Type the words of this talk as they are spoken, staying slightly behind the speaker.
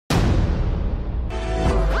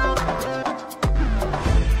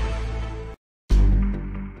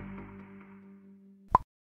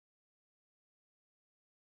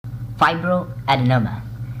Fibroadenoma.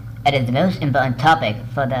 It is the most important topic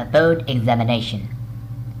for the board examination.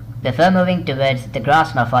 Before moving towards the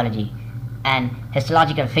gross morphology and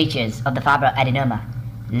histological features of the fibroadenoma,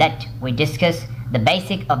 let we discuss the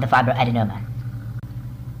basic of the fibroadenoma.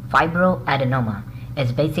 Fibroadenoma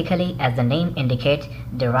is basically, as the name indicates,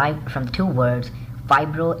 derived from two words,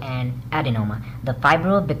 fibro and adenoma. The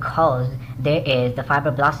fibro because there is the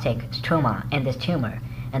fibroblastic stroma in this tumor,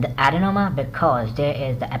 and the adenoma because there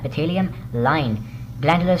is the epithelium lined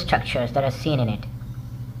glandular structures that are seen in it.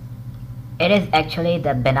 It is actually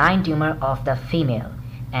the benign tumor of the female,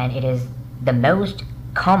 and it is the most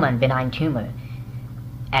common benign tumor.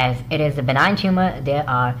 As it is a benign tumor, there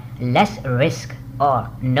are less risk or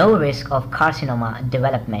no risk of carcinoma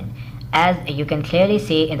development. As you can clearly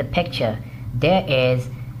see in the picture, there is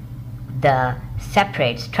the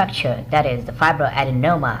separate structure, that is the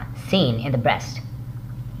fibroadenoma, seen in the breast.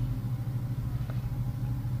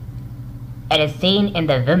 It is seen in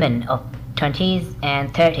the women of 20s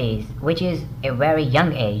and 30s, which is a very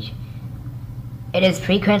young age. It is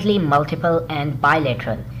frequently multiple and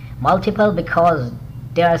bilateral. Multiple because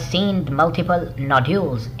there are seen multiple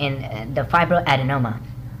nodules in the fibroadenoma.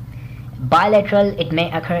 Bilateral, it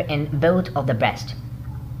may occur in both of the breast.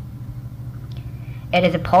 It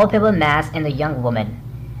is a palpable mass in the young woman.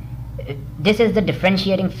 This is the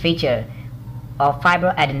differentiating feature of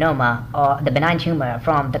fibroadenoma or the benign tumor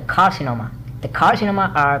from the carcinoma. The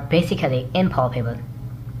carcinoma are basically impalpable.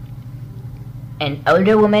 In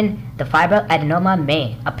older women, the fibroadenoma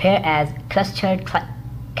may appear as clustered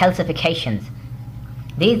calcifications.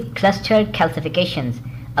 These clustered calcifications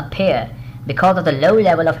appear because of the low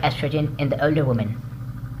level of estrogen in the older woman.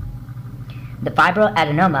 The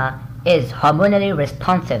fibroadenoma is hormonally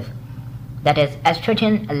responsive, that is,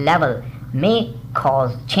 estrogen level may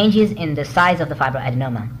cause changes in the size of the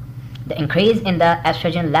fibroadenoma. The increase in the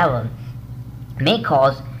estrogen level may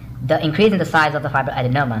cause the increase in the size of the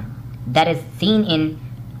fibroadenoma that is seen in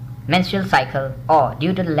menstrual cycle or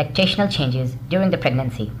due to the lactational changes during the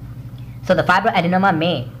pregnancy. So the fibroadenoma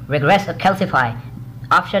may regress or calcify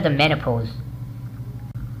after the menopause.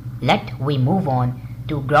 Let we move on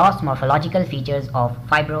to gross morphological features of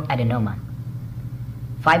fibroadenoma.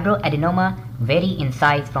 Fibroadenoma vary in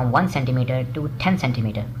size from 1 cm to 10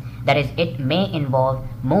 cm. That is, it may involve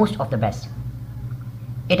most of the breast.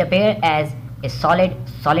 It appears as a solid,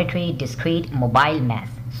 solitary, discrete, mobile mass.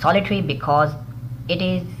 Solitary because it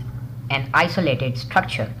is an isolated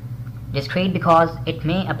structure. Discrete because it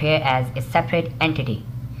may appear as a separate entity.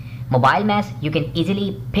 Mobile mass, you can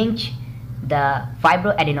easily pinch the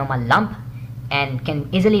fibroadenoma lump and can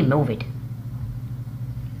easily move it.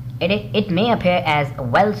 It may appear as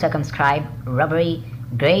well circumscribed, rubbery,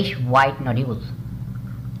 grayish-white nodules.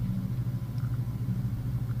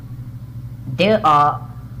 There are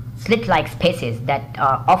slit-like spaces that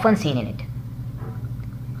are often seen in it.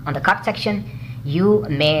 On the cut section, you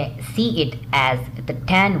may see it as the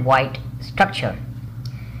tan white structure.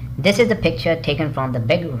 This is the picture taken from the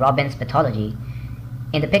Big Robbins Pathology.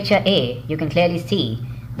 In the picture A, you can clearly see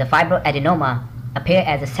the fibroadenoma appear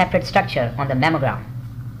as a separate structure on the mammogram.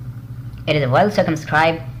 It is a well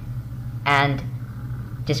circumscribed and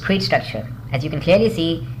discrete structure. As you can clearly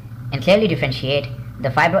see and clearly differentiate the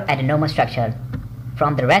fibroadenoma structure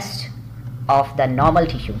from the rest of the normal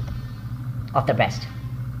tissue of the breast.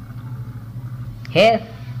 Here,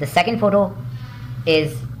 the second photo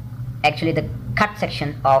is actually the cut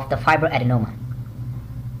section of the fibroadenoma.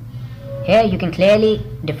 Here you can clearly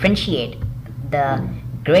differentiate the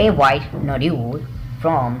gray-white nodule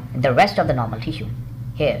from the rest of the normal tissue.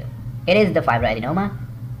 Here, it is the fibroadenoma,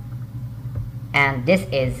 and this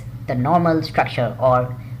is the normal structure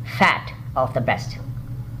or fat of the breast.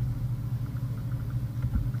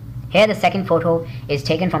 Here the second photo is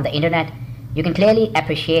taken from the internet. You can clearly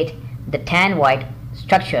appreciate the tan white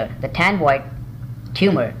structure, the tan white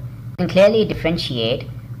tumor. You can clearly differentiate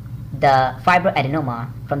the fibroadenoma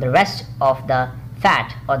from the rest of the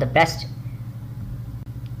fat or the breast.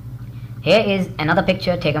 Here is another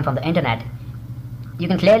picture taken from the internet. You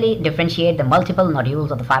can clearly differentiate the multiple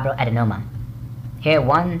nodules of the fibroadenoma. Here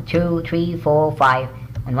 1, 2, 3, 4, 5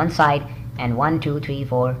 on one side and 1, 2, 3,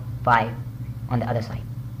 4, 5 on the other side.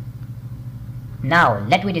 Now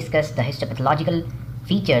let me discuss the histopathological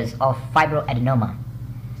features of fibroadenoma.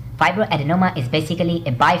 Fibroadenoma is basically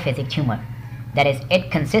a biphasic tumor. That is, it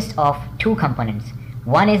consists of two components.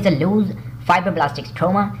 One is the loose fibroblastic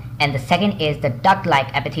stroma and the second is the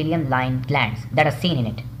duct-like epithelium lined glands that are seen in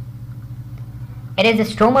it. It is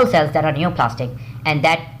the stromal cells that are neoplastic and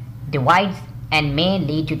that divides and may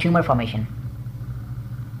lead to tumor formation.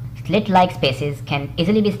 slit-like spaces can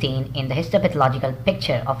easily be seen in the histopathological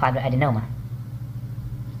picture of fibroadenoma.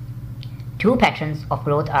 Two patterns of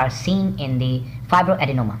growth are seen in the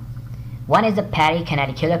fibroadenoma. One is the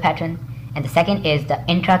pericanalicular pattern and the second is the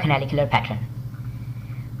intracanalicular pattern.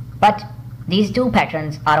 But these two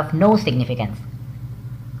patterns are of no significance.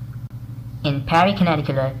 In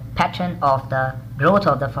pericanalicular pattern of the growth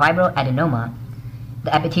of the fibroadenoma,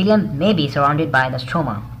 the epithelium may be surrounded by the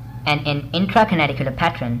stroma, and in intracanalicular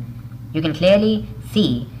pattern, you can clearly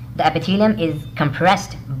see the epithelium is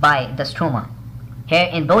compressed by the stroma. Here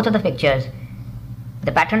in both of the pictures,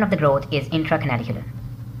 the pattern of the growth is intracanalicular.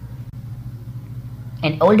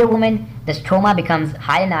 In older women, the stroma becomes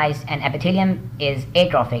hyalinized and epithelium is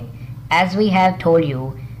atrophic. As we have told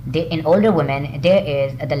you, in older women, there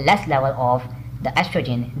is the less level of the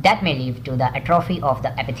estrogen that may lead to the atrophy of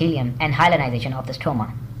the epithelium and hyalinization of the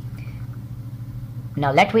stroma.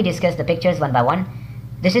 Now let me discuss the pictures one by one.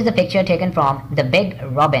 This is the picture taken from the big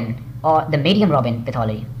robin or the medium robin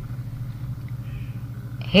pathology.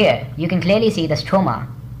 Here you can clearly see the stroma.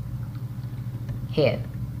 Here,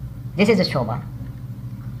 this is the stroma,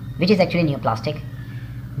 which is actually neoplastic.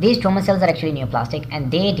 These stroma cells are actually neoplastic and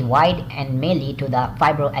they divide and may lead to the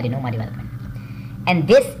fibroadenoma development. And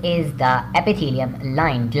this is the epithelium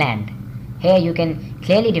lined gland. Here you can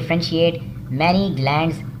clearly differentiate many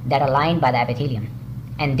glands that are lined by the epithelium,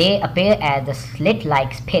 and they appear as the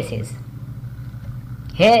slit-like spaces.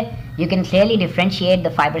 Here you can clearly differentiate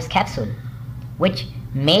the fibrous capsule, which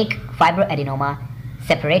make fibroadenoma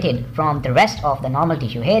separated from the rest of the normal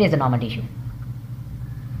tissue. Here is the normal tissue.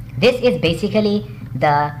 This is basically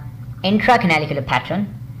the intracanalicular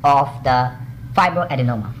pattern of the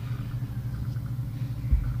fibroadenoma.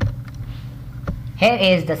 Here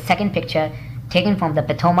is the second picture taken from the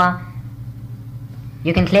pathoma.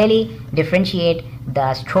 You can clearly differentiate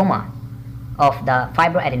the stroma of the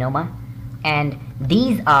fibroadenoma, and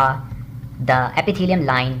these are the epithelium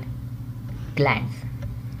lined glands.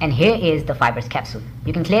 And here is the fibrous capsule.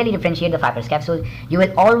 You can clearly differentiate the fibrous capsule. You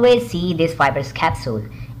will always see this fibrous capsule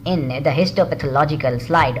in the histopathological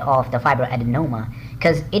slide of the fibroadenoma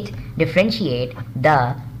because it differentiates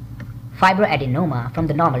the fibroadenoma from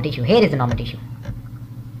the normal tissue. Here is the normal tissue.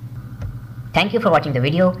 Thank you for watching the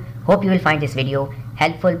video. Hope you will find this video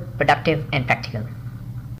helpful, productive and practical.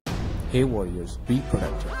 Hey warriors, be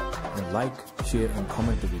productive and like, share and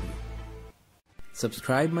comment the video.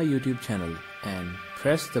 Subscribe my YouTube channel and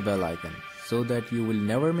press the bell icon so that you will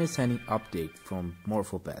never miss any update from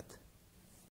Morphopath.